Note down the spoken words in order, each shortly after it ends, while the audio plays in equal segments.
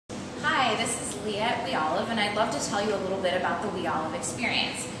Hi, this is Leah at We Olive, and I'd love to tell you a little bit about the We Olive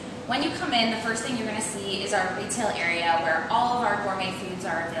experience. When you come in, the first thing you're going to see is our retail area where all of our gourmet foods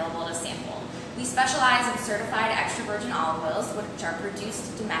are available to sample. We specialize in certified extra virgin olive oils, which are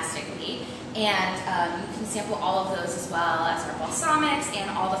produced domestically, and you can sample all of those as well as our balsamics and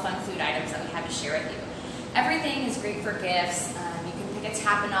all the fun food items that we have to share with you. Everything is great for gifts. You can pick a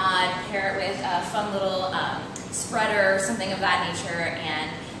tapenade, pair it with a fun little spreader, something of that nature, and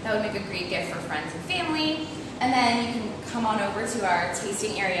that would make a great gift for friends and family. And then you can come on over to our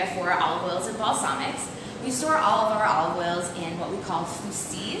tasting area for olive oils and balsamics. We store all of our olive oils in what we call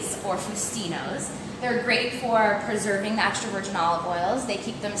fusties or fustinos. They're great for preserving the extra virgin olive oils. They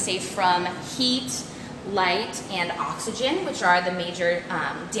keep them safe from heat, light, and oxygen, which are the major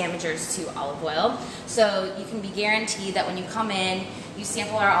damagers to olive oil. So you can be guaranteed that when you come in, you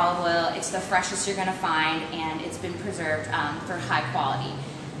sample our olive oil, it's the freshest you're gonna find, and it's been preserved for high quality.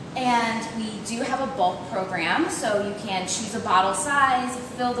 And we do have a bulk program, so you can choose a bottle size,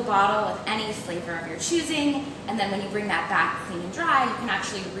 fill the bottle with any flavor of your choosing, and then when you bring that back clean and dry, you can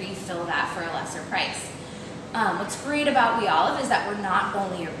actually refill that for a lesser price. What's great about We Olive is that we're not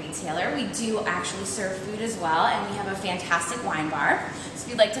only a retailer, we do actually serve food as well, and we have a fantastic wine bar. So if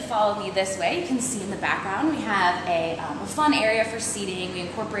you'd like to follow me this way, you can see in the background we have a fun area for seating. We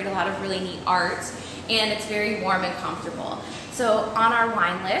incorporate a lot of really neat art, and it's very warm and comfortable. So on our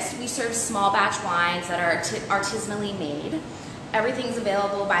wine list, we serve small batch wines that are artisanally made. Everything's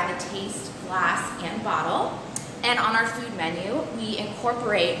available by the taste, glass, and bottle. And on our food menu, we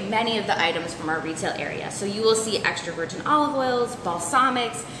incorporate many of the items from our retail area. So you will see extra virgin olive oils,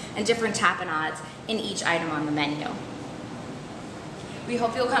 balsamics, and different tapenades in each item on the menu. We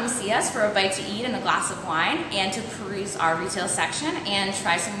hope you'll come see us for a bite to eat and a glass of wine, and to peruse our retail section and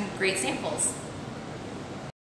try some great samples.